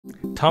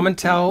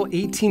Tomintoul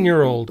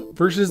 18-year-old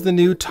versus the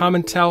new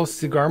Tomintoul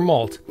Cigar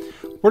Malt.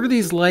 What are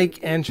these like,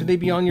 and should they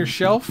be on your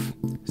shelf?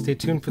 Stay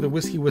tuned for the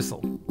Whiskey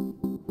Whistle.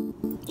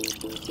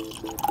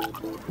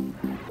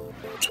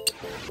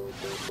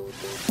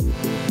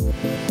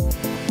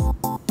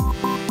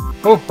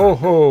 Ho ho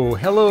ho!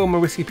 Hello my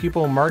whiskey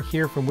people, Mark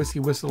here from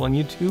WhiskyWhistle on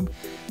YouTube,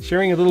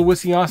 sharing a little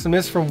whiskey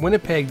awesomeness from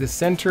Winnipeg, the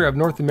center of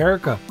North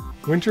America,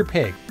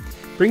 Winnipeg,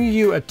 bringing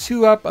you a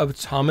 2-up of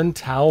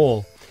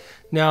Tomintoul.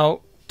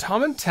 Now,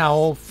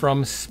 Tomintoul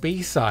from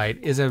Speyside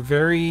is a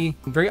very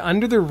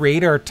under the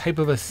radar type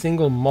of a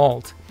single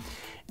malt,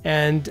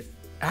 and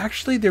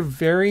actually they're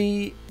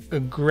very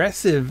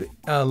aggressive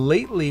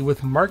lately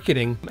with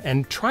marketing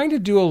and trying to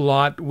do a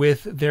lot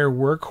with their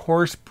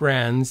workhorse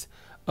brands,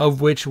 of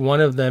which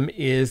one of them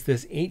is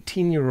this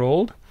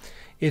 18-year-old.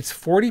 It's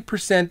 40%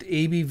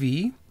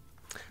 ABV,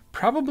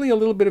 probably a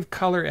little bit of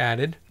color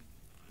added.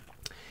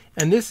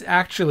 And this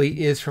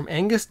actually is from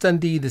Angus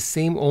Dundee, the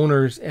same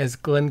owners as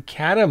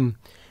Glencadam,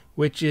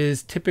 which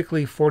is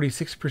typically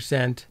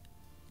 46%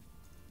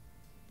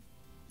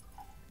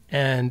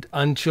 and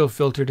unchill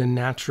filtered and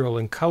natural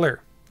in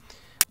color.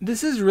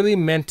 This is really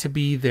meant to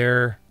be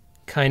their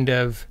kind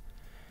of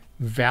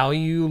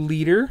value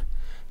leader.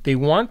 They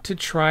want to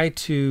try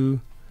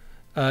to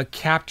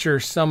capture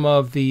some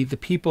of the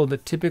people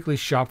that typically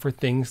shop for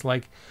things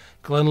like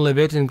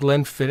Glenlivet and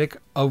Glenfiddich,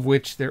 of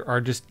which there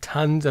are just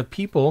tons of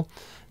people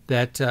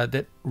that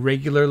that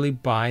regularly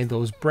buy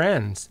those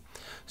brands.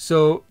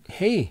 So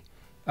hey,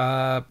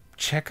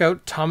 check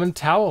out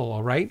Tomintoul,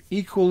 all right?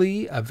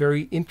 Equally a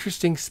very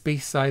interesting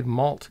Speyside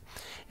malt.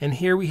 And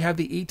here we have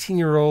the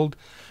 18-year-old,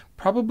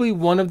 probably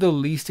one of the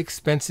least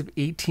expensive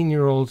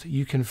 18-year-olds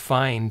you can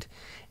find,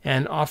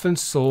 and often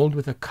sold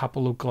with a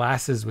couple of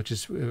glasses, which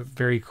is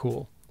very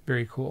cool.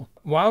 Very cool.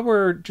 While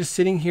we're just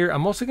sitting here,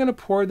 I'm also going to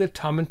pour the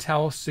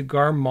Tomintoul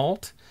Cigar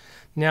Malt.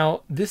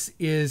 Now, this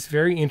is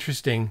very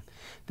interesting.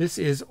 This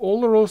is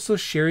Oloroso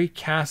Sherry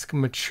Cask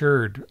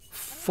Matured,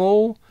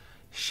 full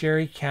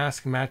sherry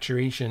cask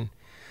maturation.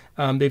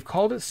 They've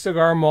called it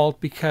Cigar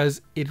Malt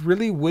because it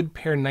really would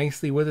pair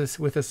nicely with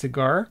a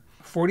cigar.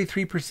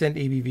 43%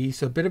 ABV,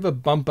 so a bit of a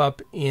bump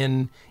up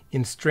in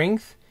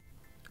strength.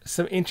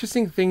 Some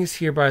interesting things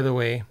here, by the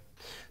way.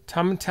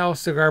 Tomintoul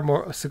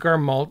Cigar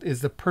Malt is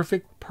the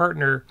perfect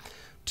partner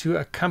to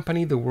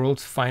accompany the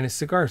world's finest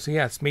cigars. So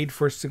yeah, it's made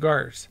for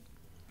cigars.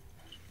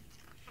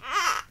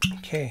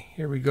 Okay,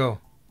 here we go.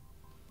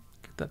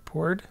 Get that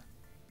poured.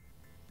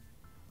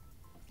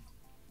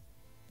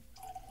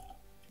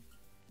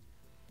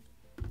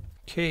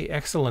 Okay,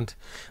 excellent.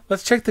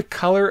 Let's check the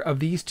color of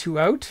these two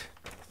out.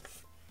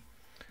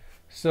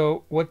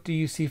 So what do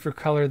you see for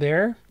color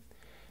there?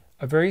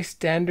 A very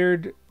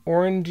standard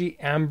orangey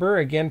amber,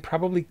 again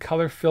probably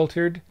color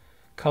filtered,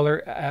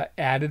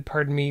 added,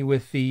 pardon me,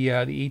 with the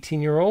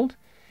 18-year-old,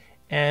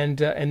 and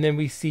then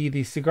we see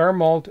the cigar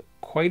malt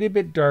quite a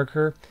bit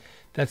darker.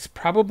 That's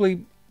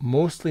probably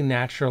mostly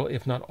natural,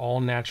 if not all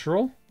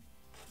natural.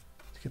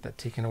 Let's get that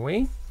taken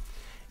away.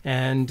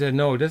 And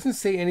no, it doesn't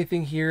say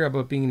anything here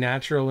about being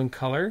natural in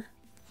color.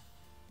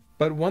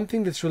 But one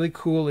thing that's really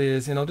cool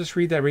is, and I'll just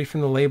read that right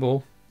from the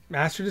label,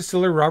 Master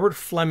Distiller Robert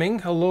Fleming,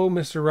 hello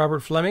Mr.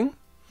 Robert Fleming,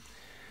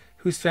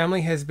 whose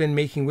family has been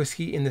making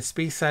whiskey in the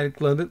Speyside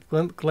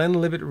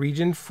Glenlivet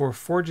region for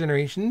 4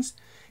 generations,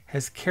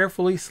 has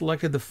carefully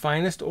selected the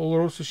finest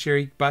Oloroso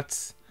sherry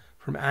butts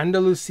from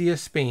Andalusia,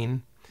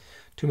 Spain,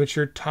 to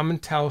mature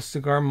Tomintoul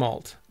Cigar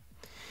Malt.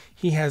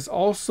 He has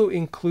also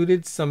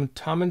included some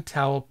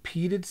Tomintoul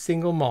peated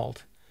single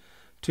malt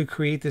to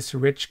create this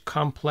rich,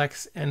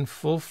 complex, and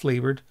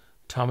full-flavored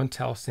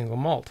Tomintoul single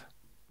malt.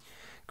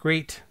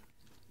 Great.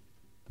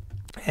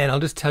 And I'll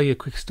just tell you a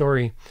quick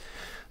story.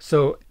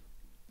 So,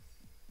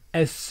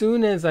 as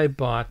soon as I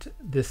bought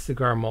this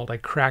cigar malt, I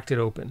cracked it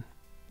open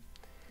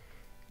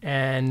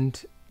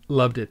and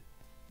loved it.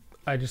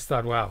 I just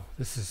thought, wow,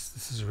 this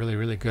is really,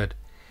 really good.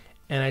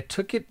 And I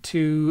took it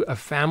to a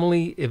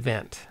family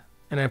event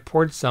and I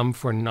poured some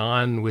for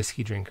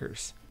non-whiskey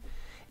drinkers.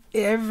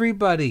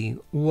 Everybody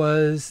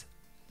was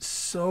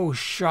so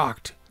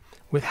shocked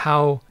with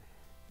how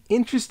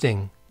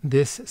interesting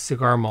this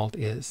cigar malt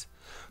is.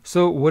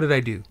 So what did I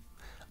do?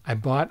 I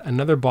bought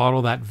another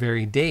bottle that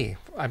very day.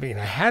 I mean,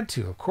 I had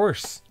to, of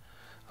course.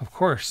 Of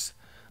course.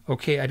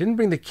 Okay, I didn't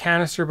bring the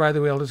canister, by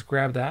the way. I'll just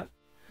grab that.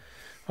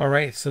 All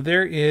right, so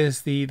there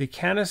is the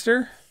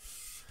canister.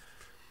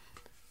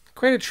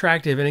 Quite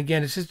attractive. And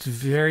again, it's just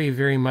very,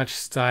 very much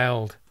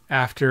styled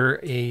after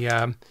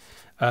a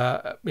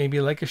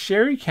maybe like a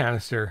sherry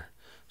canister.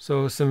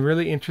 So some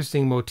really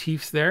interesting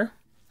motifs there.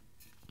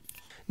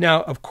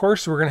 Now, of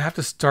course, we're going to have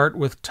to start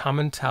with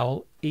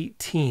Tomintoul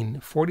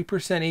 18, 40%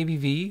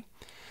 ABV.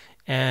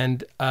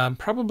 And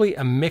probably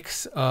a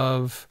mix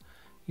of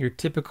your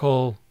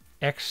typical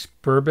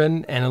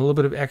ex-bourbon and a little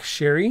bit of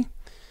ex-sherry.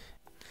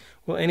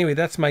 Well, anyway,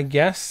 that's my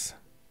guess.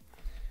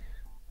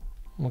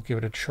 We'll give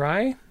it a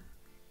try.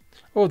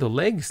 Oh, the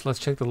legs. Let's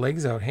check the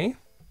legs out, hey?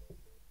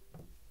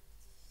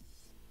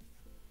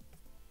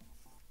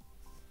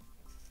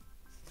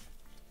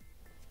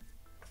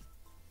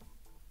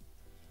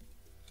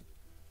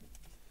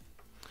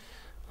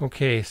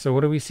 Okay, so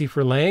what do we see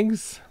for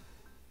legs?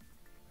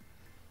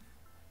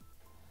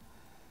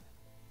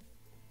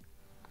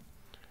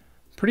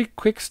 Pretty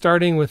quick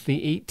starting with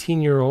the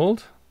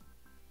 18-year-old,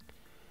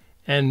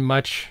 and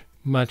much,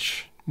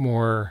 much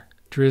more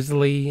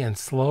drizzly and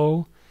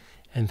slow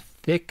and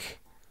thick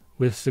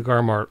with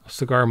cigar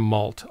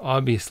malt,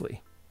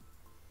 obviously.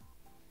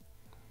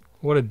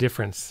 What a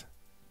difference.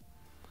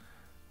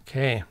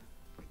 Okay.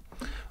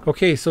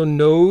 Okay, so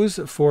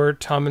nose for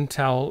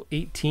Tomintoul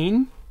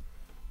 18.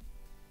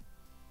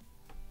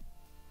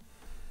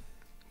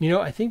 You know,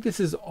 I think this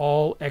is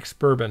all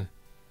ex-bourbon.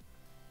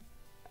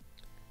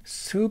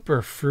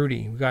 Super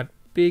fruity. We got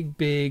big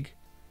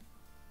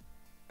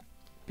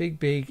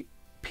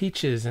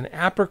peaches and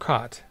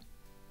apricot.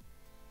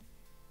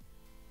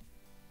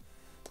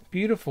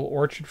 Beautiful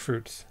orchard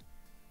fruits.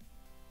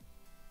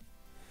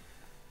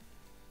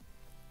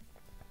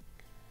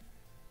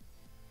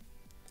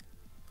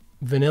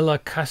 Vanilla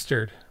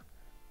custard.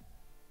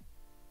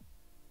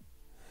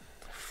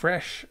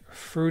 Fresh,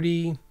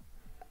 fruity.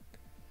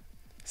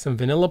 Some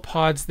vanilla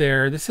pods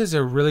there. This is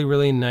a really,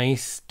 really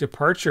nice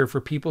departure for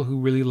people who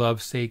really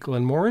love, say,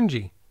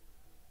 Glenmorangie.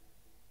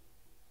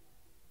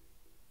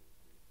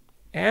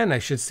 And I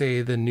should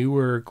say the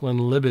newer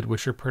Glenlivet,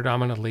 which are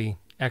predominantly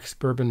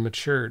ex-bourbon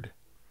matured.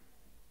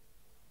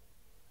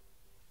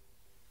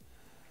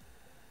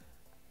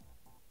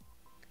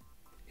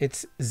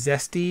 It's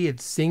zesty,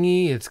 it's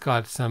zingy, it's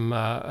got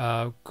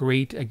some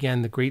great,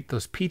 again,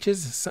 those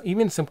peaches,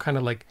 even some kind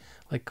of like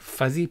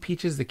fuzzy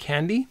peaches, the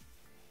candy.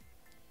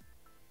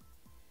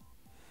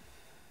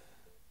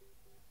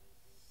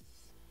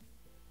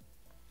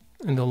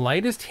 And the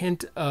lightest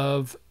hint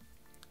of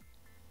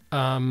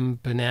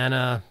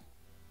bananas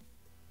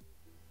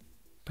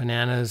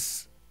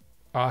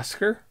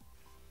Oscar?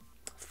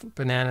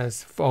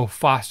 Bananas, oh,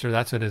 Foster,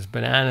 that's what it is,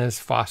 bananas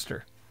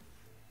Foster.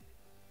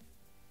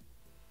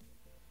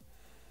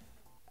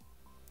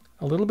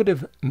 A little bit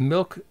of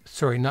milk,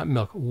 sorry, not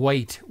milk,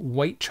 white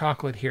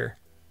chocolate here.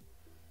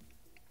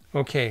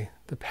 Okay,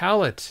 the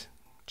palate,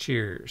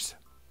 cheers.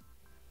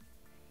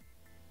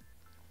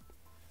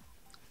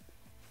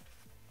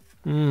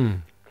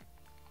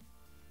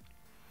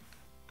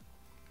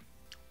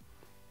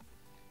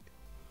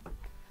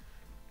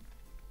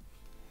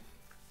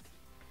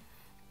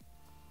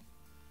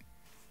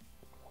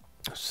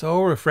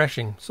 So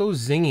refreshing, so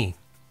zingy.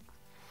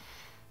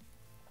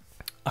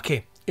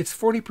 Okay, it's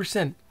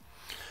 40%,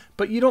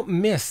 but you don't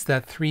miss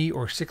that 3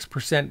 or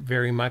 6%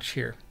 very much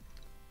here.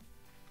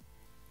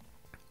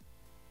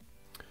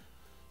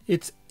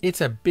 It's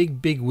a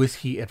big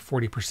whiskey at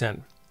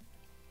 40%.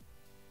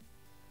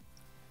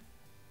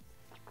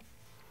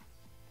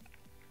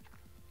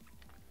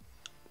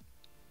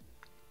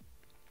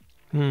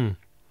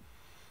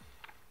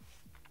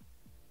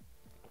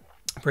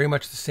 Very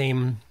much the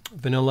same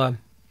vanilla,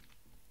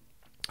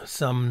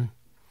 some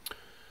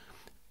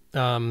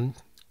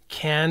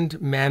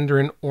canned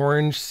mandarin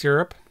orange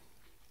syrup,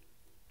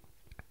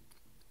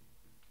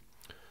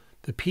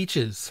 the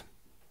peaches,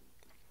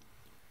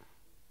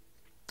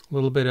 a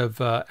little bit of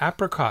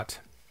apricot,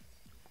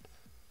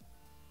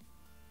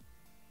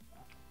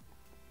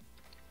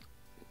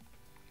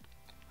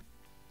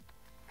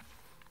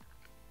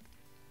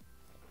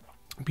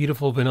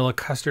 beautiful vanilla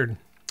custard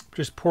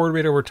just poured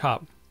right over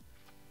top.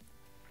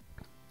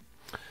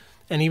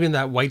 And even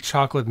that white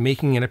chocolate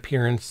making an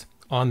appearance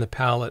on the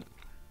palate.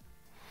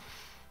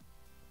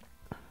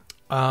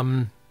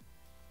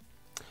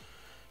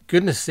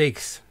 Goodness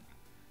sakes.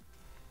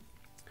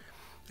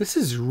 This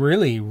is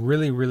really,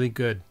 really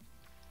good.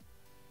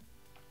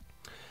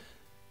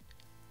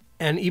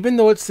 And even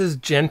though it says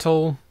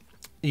gentle,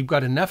 you've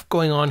got enough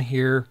going on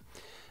here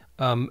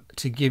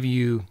to give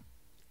you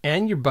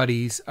and your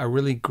buddies a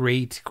really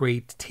great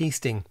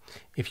tasting.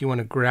 If you want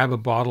to grab a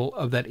bottle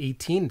of that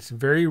 18, it's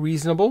very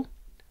reasonable.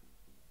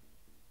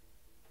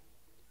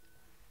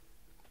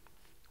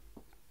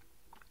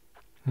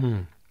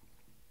 And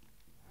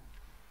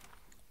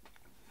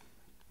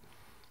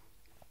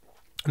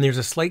there's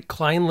a slight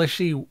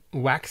Kleinlishy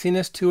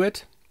waxiness to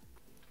it.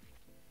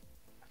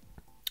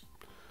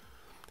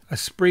 A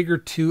sprig or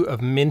two of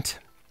mint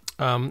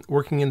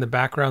working in the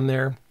background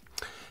there.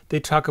 They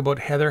talk about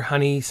heather,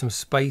 honey, some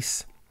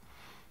spice,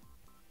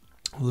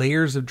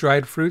 layers of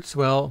dried fruits.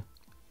 Well,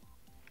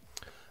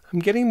 I'm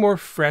getting more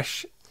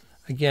fresh,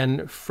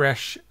 again,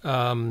 fresh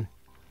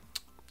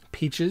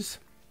peaches.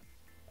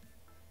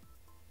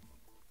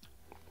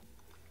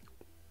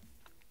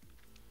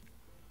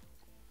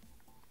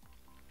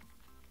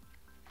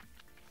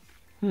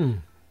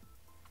 The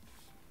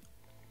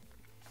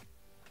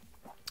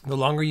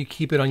longer you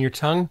keep it on your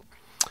tongue,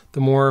 the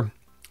more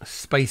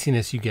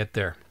spiciness you get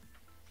there.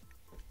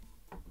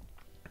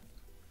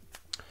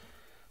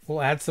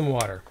 We'll add some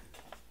water.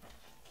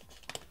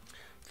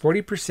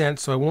 40%,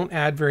 so I won't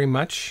add very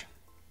much.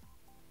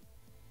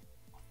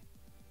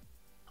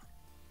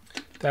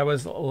 That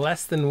was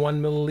less than 1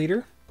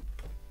 milliliter.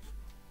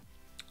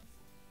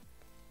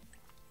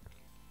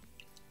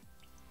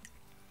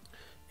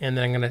 And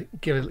then I'm going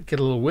to get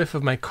a little whiff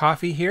of my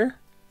coffee here.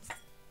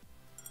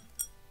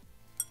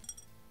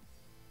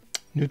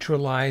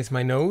 neutralize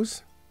my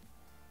nose.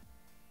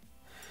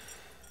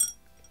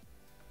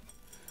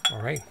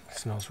 All right,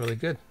 smells really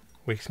good.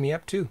 Wakes me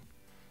up too.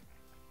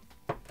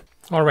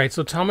 All right,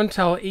 so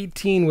Tomintoul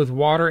 18 with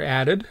water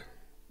added.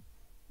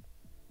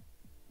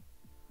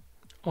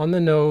 On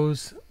the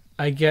nose,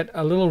 I get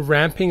a little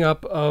ramping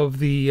up of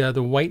the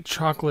white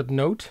chocolate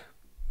note.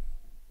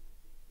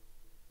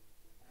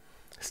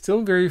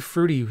 Still very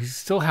fruity. We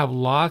still have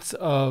lots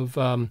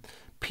of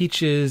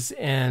peaches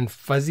and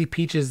fuzzy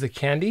peaches, the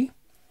candy.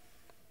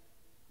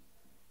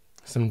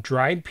 Some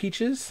dried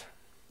peaches.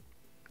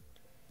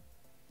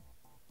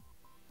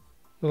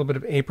 A little bit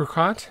of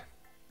apricot.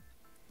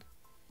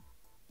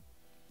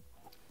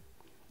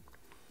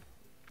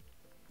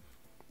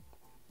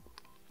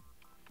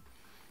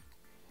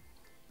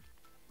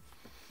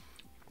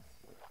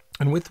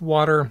 And with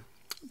water,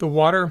 the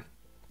water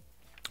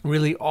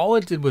really, all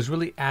it did was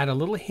really add a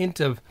little hint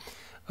of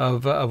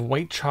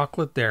white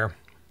chocolate there.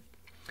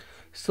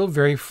 Still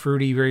very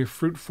fruity, very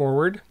fruit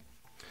forward.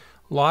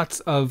 Lots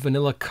of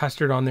vanilla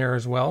custard on there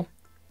as well.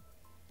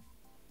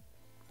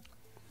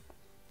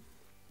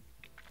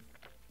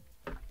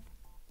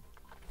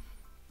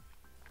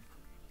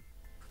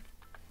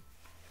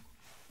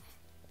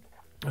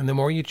 And the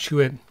more you chew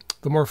it,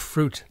 the more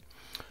fruit,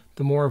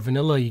 the more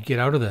vanilla you get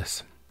out of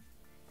this.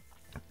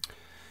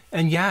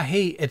 And yeah,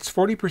 hey, it's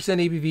 40%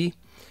 ABV,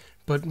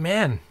 but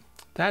man,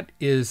 that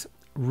is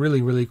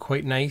really, really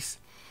quite nice.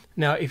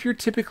 Now, if you're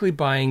typically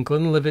buying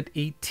Glenlivet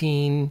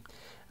 18,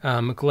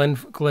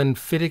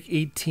 Glenfiddich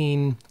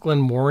 18,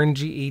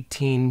 Glenmorangie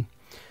 18,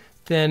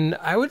 then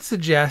I would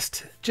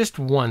suggest just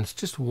once,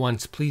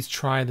 please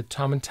try the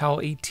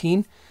Tomintoul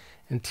 18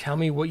 and tell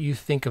me what you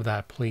think of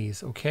that,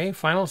 please. Okay,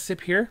 final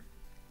sip here.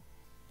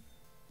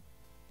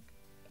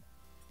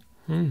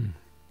 A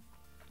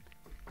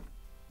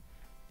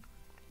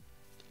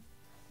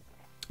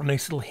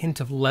nice little hint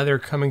of leather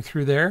coming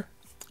through there.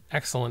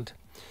 Excellent.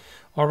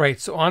 All right,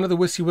 so on to the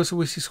WhiskyWhistle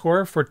whiskey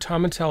score for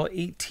Tomintoul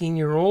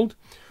 18-year-old.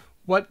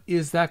 What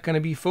is that going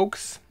to be,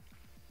 folks?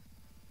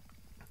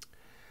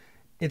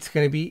 It's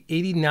going to be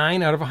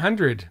 89 out of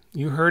 100.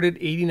 You heard it,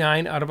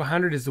 89 out of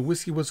 100 is the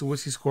WhiskyWhistle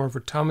whiskey score for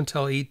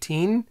Tomintoul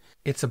 18.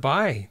 It's a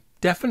buy,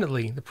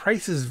 definitely. The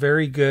price is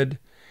very good,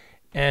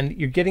 and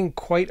you're getting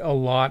quite a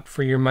lot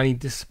for your money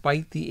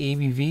despite the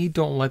ABV.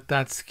 Don't let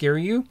that scare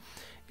you.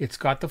 It's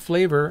got the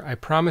flavor, I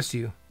promise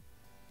you.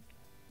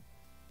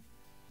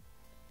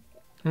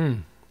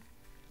 All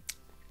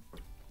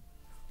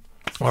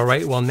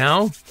right, well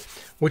now,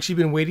 what you've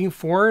been waiting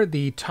for,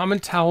 the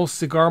Tomintoul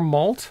Cigar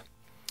Malt.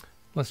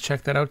 Let's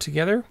check that out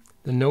together.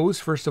 The nose,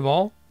 first of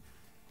all.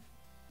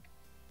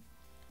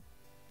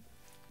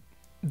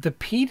 The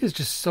peat is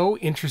just so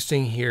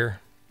interesting here.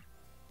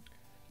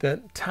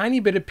 The tiny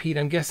bit of peat,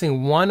 I'm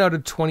guessing 1 out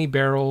of 20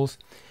 barrels,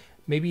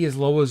 maybe as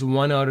low as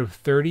 1 out of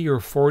 30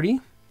 or 40.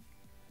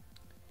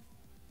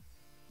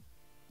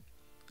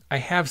 I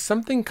have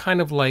something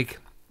kind of like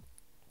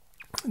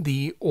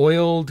the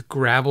oiled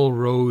gravel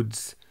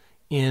roads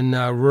in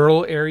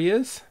rural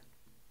areas.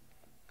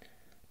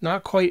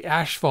 Not quite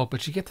asphalt,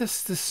 but you get this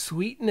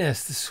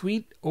sweetness, the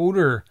sweet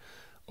odor,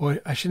 or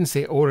I shouldn't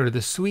say odor,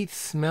 the sweet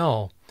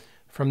smell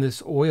from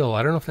this oil.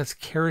 I don't know if that's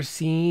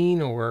kerosene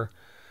or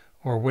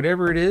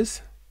whatever it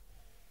is.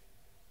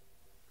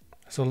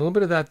 So a little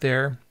bit of that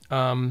there.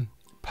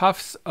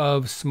 Puffs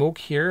of smoke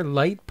here,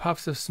 light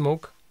puffs of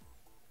smoke.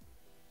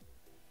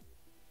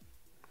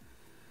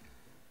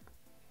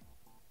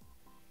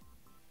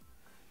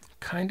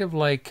 Kind of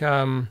like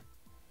a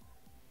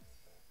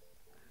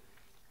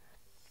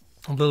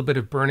little bit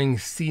of burning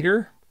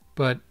cedar,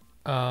 but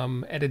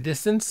at a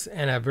distance,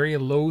 and a very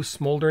low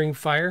smoldering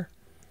fire.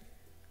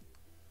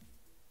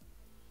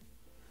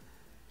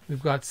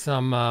 We've got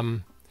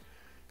some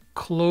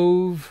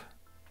clove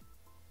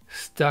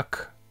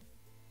stuck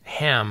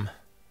ham.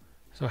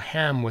 So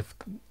ham with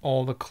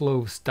all the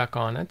cloves stuck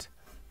on it.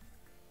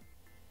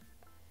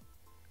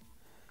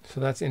 So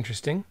that's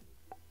interesting.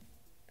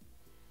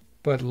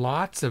 But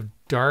lots of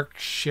dark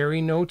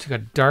sherry notes. We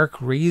got dark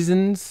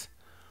raisins.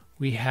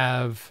 We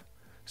have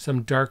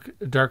some dark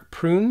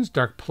prunes,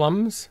 dark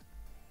plums.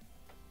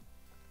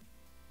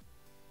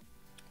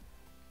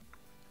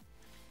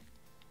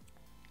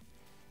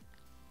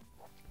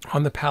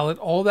 On the palate,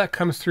 all that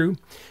comes through,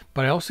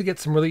 but I also get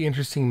some really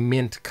interesting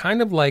mint,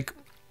 kind of like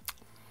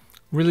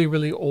really,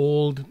 really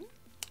old,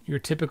 your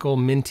typical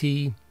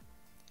minty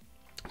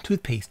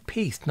toothpaste,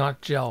 paste,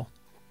 not gel.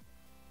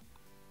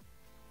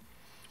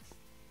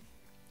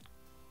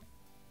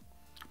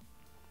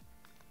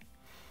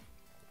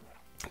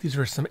 These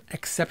were some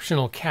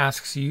exceptional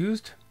casks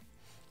used.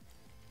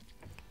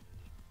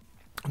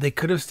 They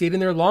could have stayed in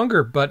there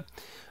longer, but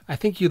I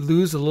think you'd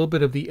lose a little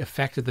bit of the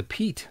effect of the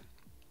peat.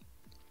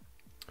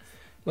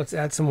 Let's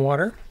add some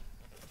water.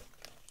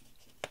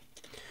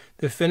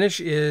 The finish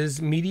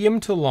is medium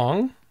to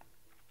long.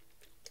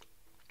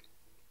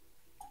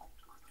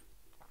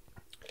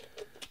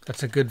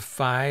 That's a good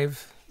 4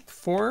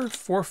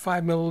 or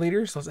 5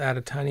 milliliters. Let's add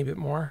a tiny bit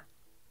more.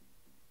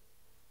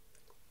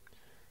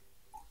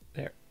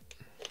 There.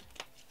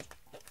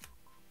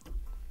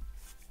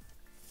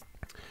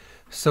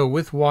 So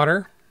with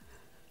water,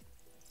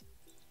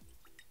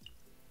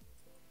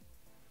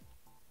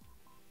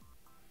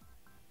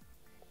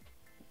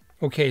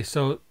 okay,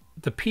 so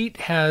the peat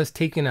has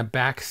taken a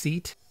back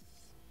seat.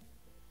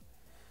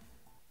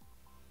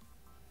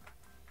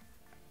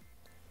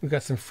 We've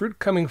got some fruit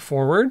coming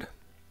forward.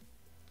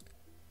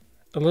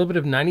 A little bit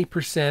of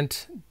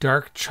 90%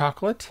 dark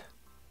chocolate.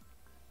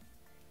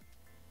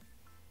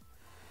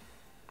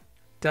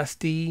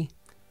 Dusty,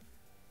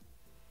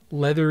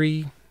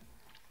 leathery,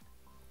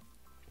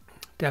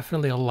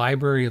 definitely a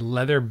library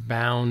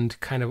leather-bound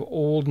kind of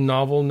old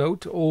novel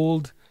note,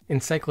 old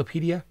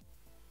encyclopedia.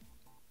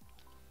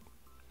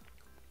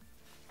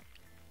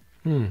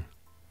 It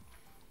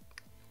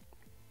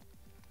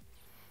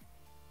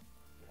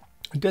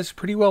does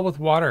pretty well with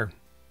water.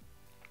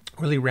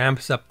 Really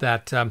ramps up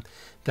that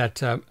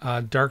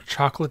dark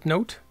chocolate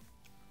note.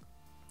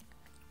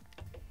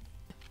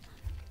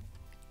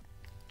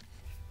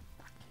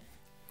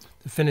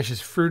 The finish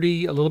is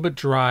fruity, a little bit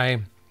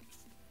dry.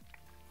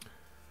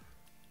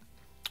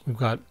 We've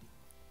got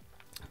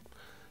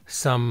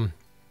some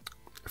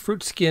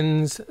fruit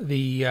skins,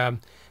 the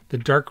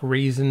dark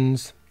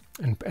raisins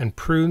and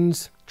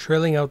prunes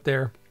trailing out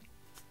there.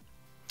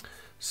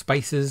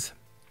 Spices,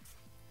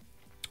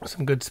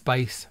 some good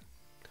spice.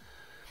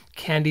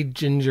 Candied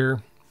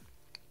ginger.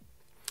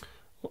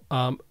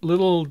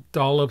 Little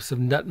dollops of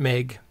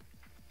nutmeg.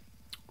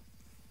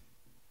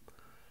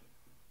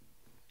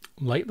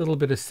 Light little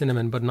bit of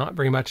cinnamon, but not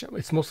very much.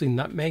 It's mostly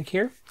nutmeg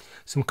here.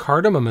 Some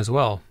cardamom as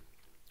well.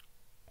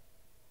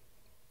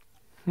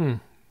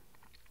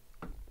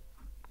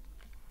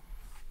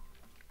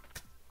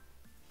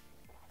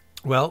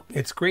 Well,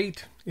 it's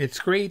great. It's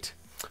great.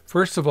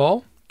 First of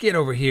all, get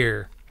over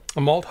here. A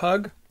malt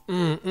hug.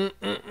 And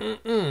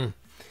a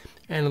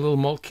little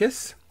malt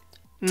kiss.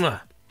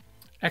 Mwah.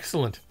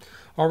 Excellent.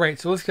 All right,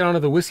 so let's get on to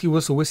the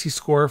WhiskyWhistle whiskey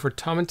score for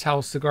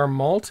Tomintoul Cigar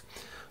Malt.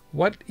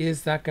 What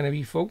is that going to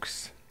be,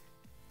 folks?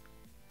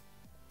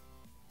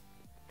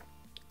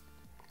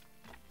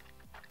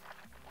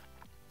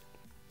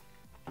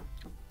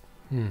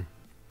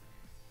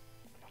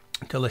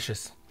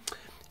 Delicious.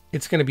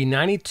 It's going to be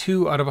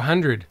 92 out of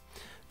 100.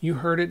 You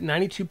heard it.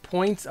 92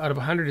 points out of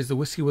 100 is the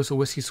WhiskyWhistle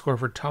whiskey score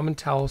for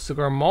Tomintoul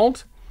Cigar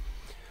Malt.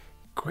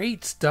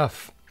 Great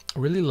stuff. I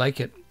really like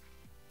it.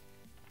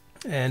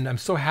 And I'm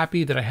so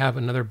happy that I have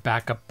another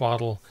backup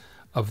bottle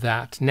of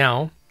that.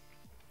 Now,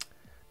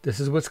 this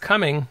is what's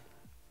coming.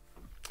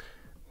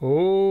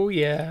 Oh,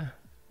 yeah.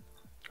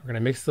 We're going to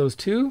mix those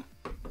two.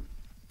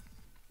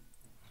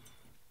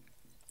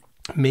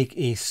 Make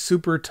a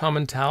super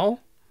Tomintoul.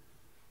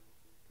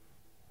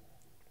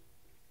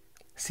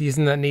 See,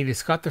 isn't that neat?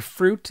 It's got the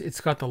fruit, it's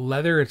got the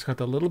leather, it's got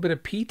the little bit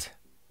of peat.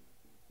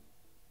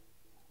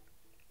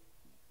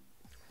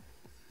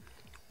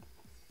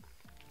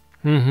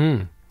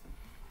 The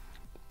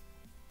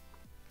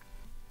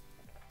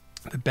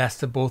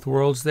best of both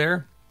worlds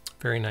there.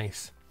 Very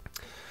nice.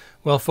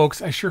 Well,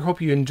 folks, I sure hope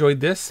you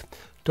enjoyed this.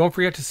 Don't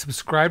forget to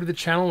subscribe to the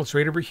channel. It's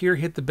right over here.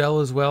 Hit the bell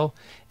as well.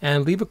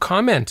 And leave a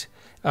comment.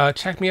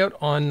 Check me out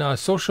on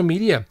social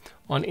media.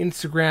 On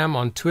Instagram,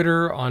 on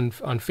Twitter, on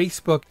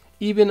Facebook.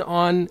 Even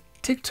on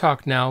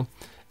TikTok now.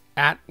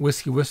 At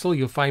WhiskyWhistle.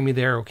 You'll find me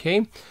there,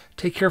 okay?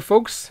 Take care,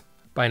 folks.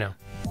 Bye now.